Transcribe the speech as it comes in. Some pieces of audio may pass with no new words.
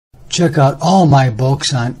Check out all my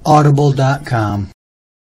books on Audible.com.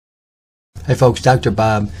 Hey folks, Dr.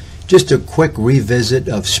 Bob. Just a quick revisit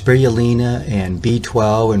of Spirulina and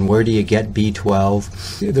B12 and where do you get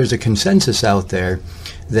B12. There's a consensus out there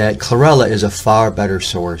that chlorella is a far better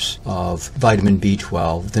source of vitamin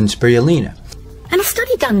B12 than Spirulina. And a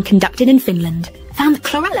study conducted in Finland found that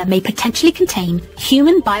chlorella may potentially contain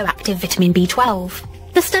human bioactive vitamin B12.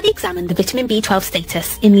 The study examined the vitamin B12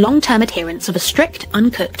 status in long-term adherents of a strict,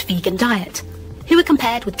 uncooked vegan diet, who were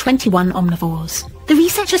compared with 21 omnivores. The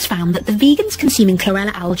researchers found that the vegans consuming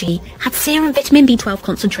chlorella algae had serum vitamin B12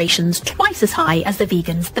 concentrations twice as high as the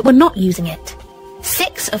vegans that were not using it.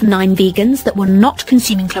 6 of 9 vegans that were not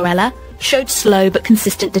consuming chlorella showed slow but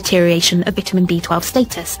consistent deterioration of vitamin B12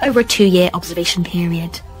 status over a 2-year observation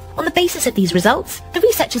period. On the basis of these results, the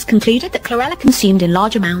researchers concluded that chlorella consumed in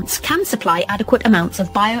large amounts can supply adequate amounts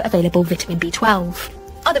of bioavailable vitamin B12.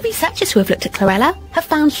 Other researchers who have looked at chlorella have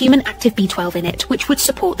found human active B12 in it, which would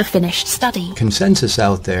support the finished study. Consensus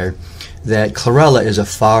out there that chlorella is a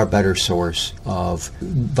far better source of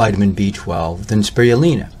vitamin B12 than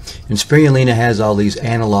Spirulina. And Spirulina has all these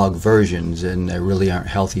analog versions and they really aren't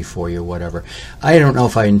healthy for you, whatever. I don't know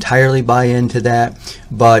if I entirely buy into that,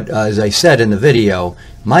 but as I said in the video,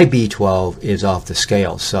 my B12 is off the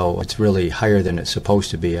scale, so it's really higher than it's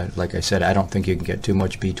supposed to be. Like I said, I don't think you can get too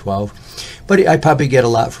much B12, but I probably get a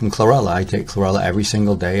lot from chlorella. I take chlorella every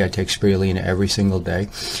single day. I take Spirulina every single day,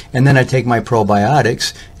 and then I take my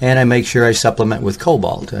probiotics and I make sure I supplement with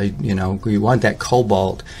cobalt. You want that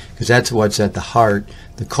cobalt because that's what's at the heart.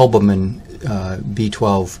 The cobalamin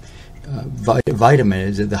B12 vitamin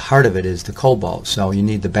is at the heart of it is the cobalt. So you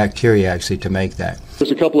need the bacteria actually to make that.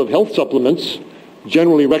 There's a couple of health supplements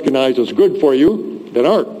generally recognized as good for you that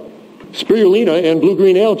aren't. Spirulina and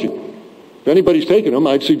blue-green algae. If anybody's taken them,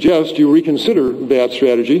 I'd suggest you reconsider that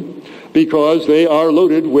strategy because they are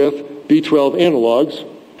loaded with B12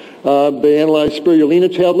 analogs. They analyzed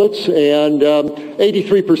spirulina tablets, and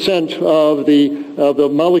 83% of the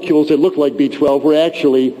molecules that look like B12 were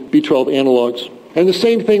actually B12 analogs. And the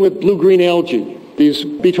same thing with blue-green algae. These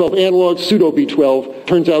B12 analogs, pseudo-B12,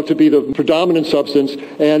 turns out to be the predominant substance,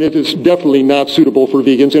 and it is definitely not suitable for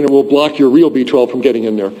vegans, and it will block your real B12 from getting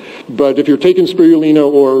in there. But if you're taking spirulina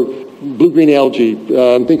or blue-green algae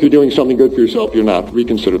and think you're doing something good for yourself, you're not.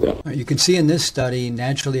 Reconsider that. You can see in this study,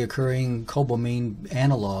 naturally occurring cobalamin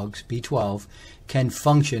analogs, B12, can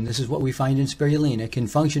function, this is what we find in spirulina, can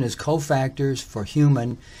function as cofactors for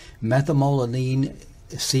human methylmalonine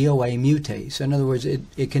CoA mutase. In other words,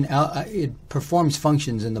 it performs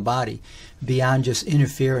functions in the body beyond just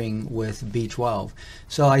interfering with B12.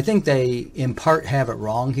 So I think they in part have it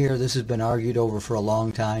wrong here. This has been argued over for a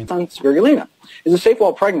long time. On spirulina. Is it safe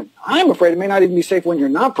while pregnant? I'm afraid it may not even be safe when you're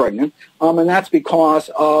not pregnant, and that's because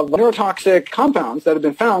of neurotoxic compounds that have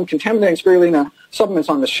been found contaminating spirulina supplements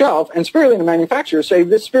on the shelf, and spirulina manufacturers say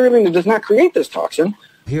this spirulina does not create this toxin.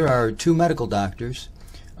 Here are 2 medical doctors.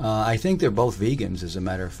 I think they're both vegans, as a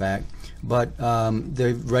matter of fact, but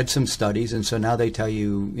they've read some studies, and so now they tell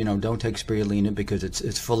you, don't take spirulina because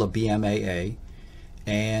it's full of BMAA,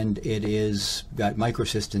 and it is got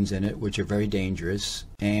microcystins in it, which are very dangerous,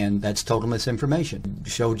 and that's total misinformation.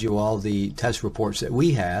 Showed you all the test reports that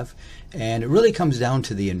we have, and it really comes down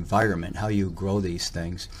to the environment, how you grow these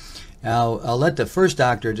things. Now, I'll let the first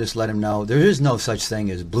doctor just let him know there is no such thing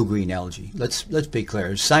as blue-green algae. Let's be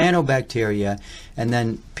clear. Cyanobacteria, and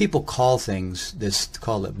then people call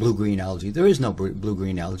call it blue-green algae. There is no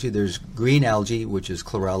blue-green algae. There's green algae, which is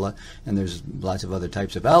chlorella, and there's lots of other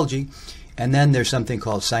types of algae. And then there's something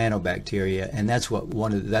called cyanobacteria, and that's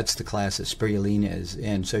that's the class that spirulina is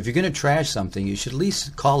in. So if you're going to trash something, you should at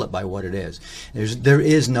least call it by what it is. There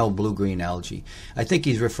is no blue-green algae. I think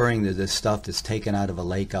he's referring to this stuff that's taken out of a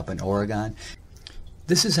lake up in Oregon.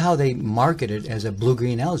 This is how they market it as a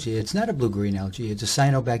blue-green algae. It's not a blue-green algae. It's a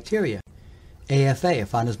cyanobacteria, AFA,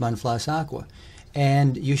 Aphanosmon floss aqua.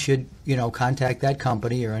 And you should, contact that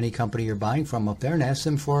company or any company you're buying from up there and ask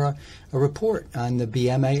them for a report on the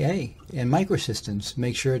BMAA and microcystins.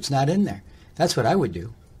 Make sure it's not in there. That's what I would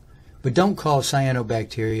do. But don't call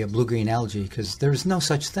cyanobacteria blue-green algae because there's no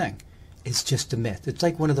such thing. It's just a myth. It's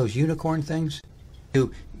like one of those unicorn things.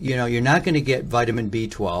 You're not going to get vitamin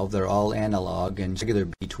B12. They're all analog and regular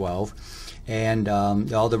B12. And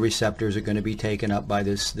all the receptors are going to be taken up by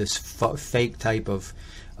this fake type of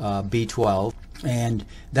B12. And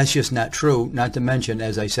that's just not true, not to mention,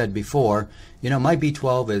 as I said before, my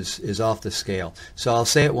B12 is off the scale. So I'll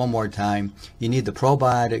say it one more time. You need the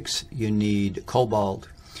probiotics, you need cobalt,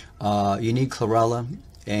 you need chlorella,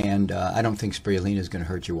 and I don't think spirulina is going to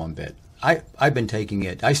hurt you one bit. I've been taking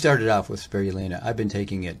it. I started off with spirulina. I've been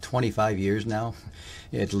taking it 25 years now,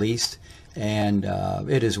 at least, and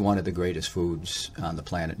it is one of the greatest foods on the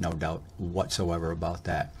planet, no doubt whatsoever about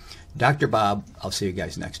that. Dr. Bob, I'll see you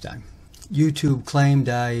guys next time. YouTube claimed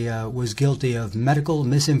I was guilty of medical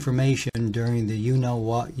misinformation during the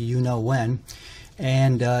you-know-when.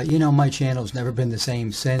 And, you know, my channel's never been the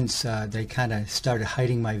same since. They kind of started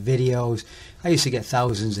hiding my videos. I used to get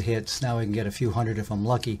thousands of hits. Now I can get a few hundred if I'm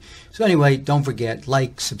lucky. So anyway, don't forget,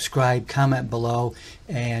 like, subscribe, comment below,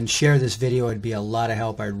 and share this video. It'd be a lot of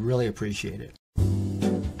help. I'd really appreciate it.